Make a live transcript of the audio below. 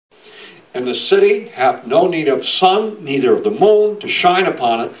And the city hath no need of sun, neither of the moon, to shine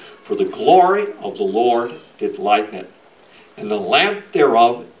upon it, for the glory of the Lord did lighten it. And the lamp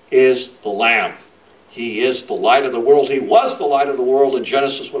thereof is the Lamb. He is the light of the world. He was the light of the world in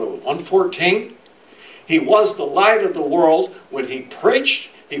Genesis 1:14. He was the light of the world when he preached.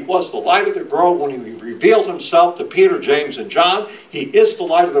 He was the light of the world when he revealed himself to Peter, James, and John. He is the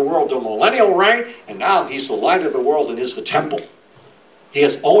light of the world during the millennial reign, and now he's the light of the world and is the temple. He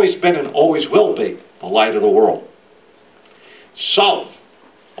has always been and always will be the light of the world. So,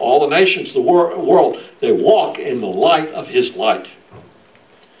 all the nations of the world, they walk in the light of his light.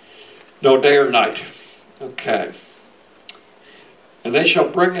 No day or night. Okay. And they shall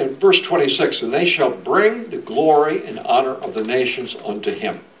bring, in verse 26, and they shall bring the glory and honor of the nations unto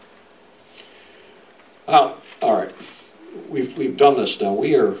him. All right. We've done this now.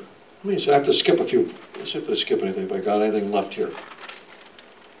 We are, I have to skip a few. Let's see if I skip anything, if I got anything left here.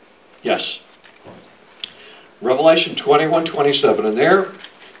 Yes. Revelation 21:27, and there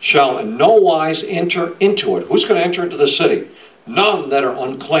shall in no wise enter into it. Who's going to enter into the city? None that are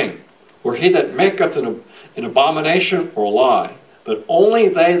unclean, or he that maketh an abomination or lie, but only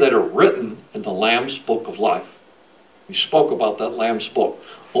they that are written in the Lamb's book of life. We spoke about that Lamb's book.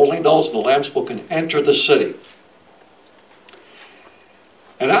 Only those in the Lamb's book can enter the city.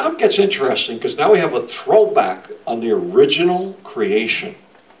 And now it gets interesting, because now we have a throwback on the original creation.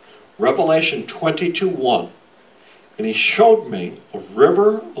 Revelation 22:1. And he showed me a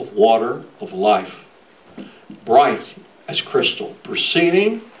river of water of life, bright as crystal,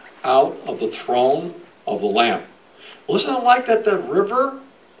 proceeding out of the throne of the Lamb. Wasn't it like that, the river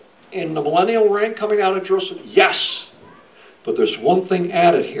in the millennial reign coming out of Jerusalem? Yes. But there's one thing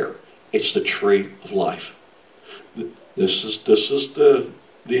added here. It's the tree of life. This is the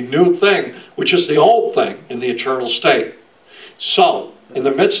new thing, which is the old thing in the eternal state. So, in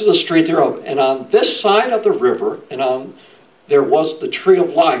the midst of the street thereof, and on this side of the river, there was the tree of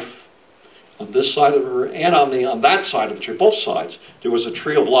life. On this side of the river, and on that side of the tree, both sides, there was a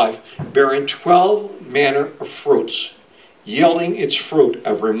tree of life, bearing 12 manner of fruits, yielding its fruit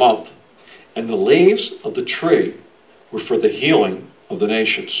every month. And the leaves of the tree were for the healing of the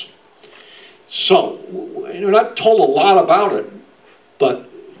nations. So, we're not told a lot about it, but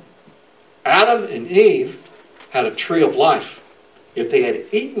Adam and Eve had a tree of life. If they had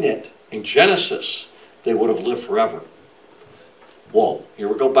eaten it in Genesis, they would have lived forever. Whoa, here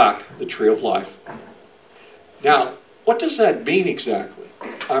we go back, the tree of life. Now, what does that mean exactly?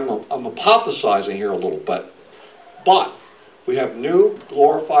 I'm hypothesizing here a little bit. But we have new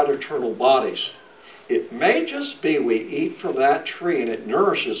glorified eternal bodies. It may just be we eat from that tree and it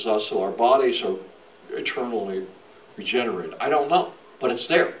nourishes us so our bodies are eternally regenerated. I don't know, but it's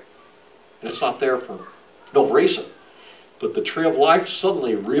there. And it's not there for no reason. But the tree of life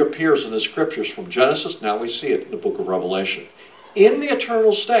suddenly reappears in the scriptures from Genesis. Now we see it in the book of Revelation. In the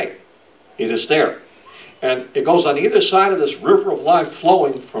eternal state, it is there. And it goes on either side of this river of life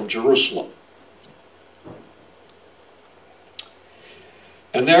flowing from Jerusalem.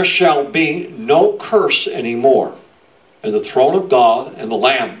 And there shall be no curse anymore. And the throne of God and the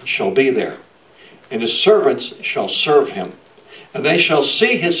Lamb shall be there. And his servants shall serve him. And they shall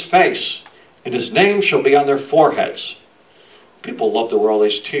see his face, and his name shall be on their foreheads. People love to wear all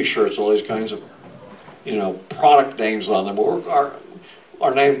these t-shirts, all these kinds of, product names on them. But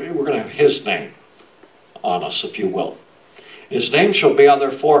our name, we're going to have his name on us, if you will. His name shall be on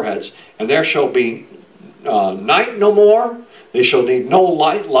their foreheads, and there shall be night no more. They shall need no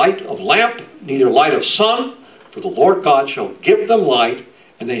light of lamp, neither light of sun, for the Lord God shall give them light,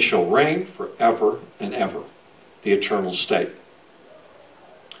 and they shall reign forever and ever, the eternal state.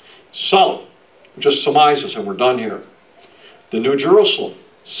 So, just surmise this, and we're done here. The New Jerusalem,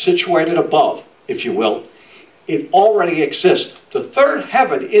 situated above, if you will, it already exists. The third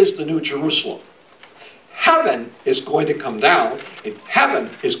heaven is the New Jerusalem. Heaven is going to come down, and heaven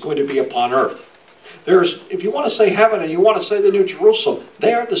is going to be upon earth. If you want to say heaven and you want to say the New Jerusalem,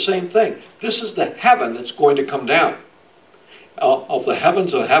 they are the same thing. This is the heaven that's going to come down, of the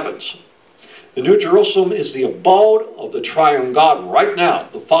heavens of heavens. The New Jerusalem is the abode of the triune God right now.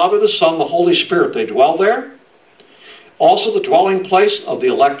 The Father, the Son, the Holy Spirit, they dwell there. Also the dwelling place of the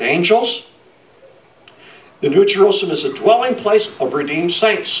elect angels. The New Jerusalem is a dwelling place of redeemed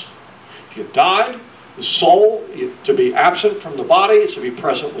saints. If you've died, the soul, to be absent from the body, is to be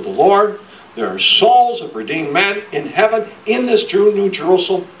present with the Lord. There are souls of redeemed men in heaven, in this New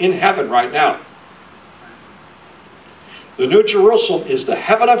Jerusalem, in heaven right now. The New Jerusalem is the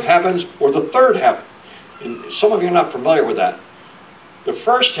heaven of heavens, or the third heaven. And some of you are not familiar with that. The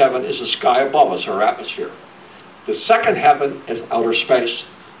first heaven is the sky above us, our atmosphere. The second heaven is outer space.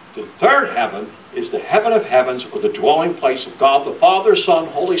 The third heaven is the heaven of heavens, or the dwelling place of God the Father, Son,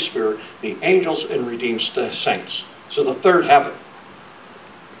 Holy Spirit, the angels, and redeemed saints. So the third heaven.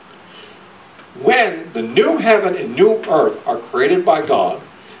 When the new heaven and new earth are created by God,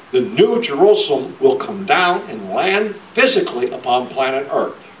 the new Jerusalem will come down and land physically upon planet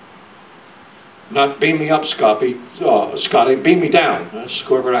Earth. Not beam me up, Scotty, beam me down. That's what's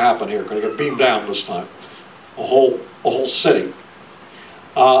going to happen here. Going to get beamed down this time. A whole city.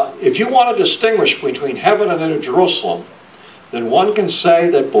 If you want to distinguish between heaven and the New Jerusalem, then one can say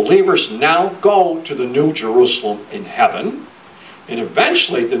that believers now go to the New Jerusalem in heaven, and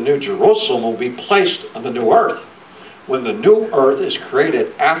eventually the New Jerusalem will be placed on the new earth when the new earth is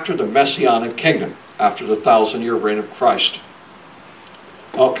created after the Messianic kingdom, after the 1,000-year reign of Christ.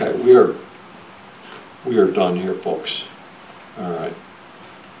 Okay, we are done here, folks. All right.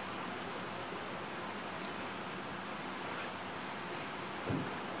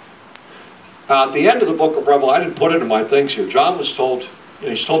 At the end of the book of Revelation, I didn't put it in my things here. John was told,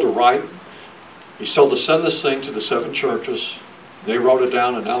 he's told to write, he's told to send this thing to the 7 churches. They wrote it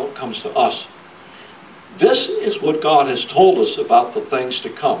down, and now it comes to us. This is what God has told us about the things to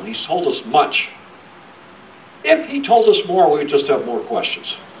come. He's told us much. If he told us more, we would just have more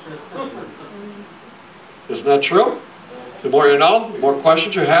questions. Isn't that true? The more you know, the more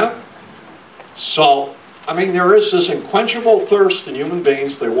questions you have. So, I mean, there is this unquenchable thirst in human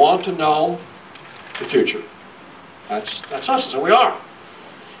beings. They want to know the future. That's us, that's who we are.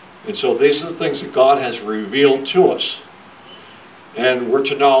 And so these are the things that God has revealed to us. And we're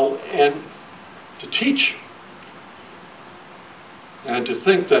to know and to teach. And to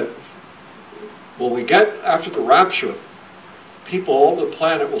think that when we get after the rapture, people all over the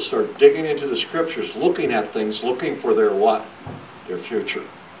planet will start digging into the scriptures, looking at things, looking for their what? Their future.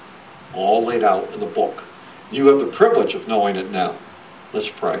 All laid out in the book. You have the privilege of knowing it now. Let's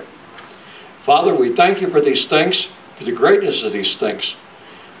pray. Father, we thank you for these things, for the greatness of these things.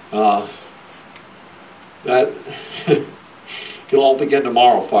 That it'll all begin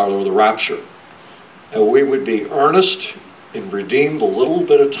tomorrow, Father, with the rapture. And we would be earnest and redeem the little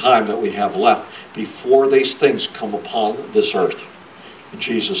bit of time that we have left before these things come upon this earth. In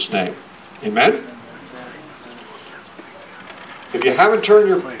Jesus' name. Amen? If you haven't turned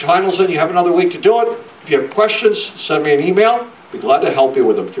your titles in, you have another week to do it. If you have questions, send me an email. I'd be glad to help you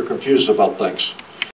with them if you're confused about things.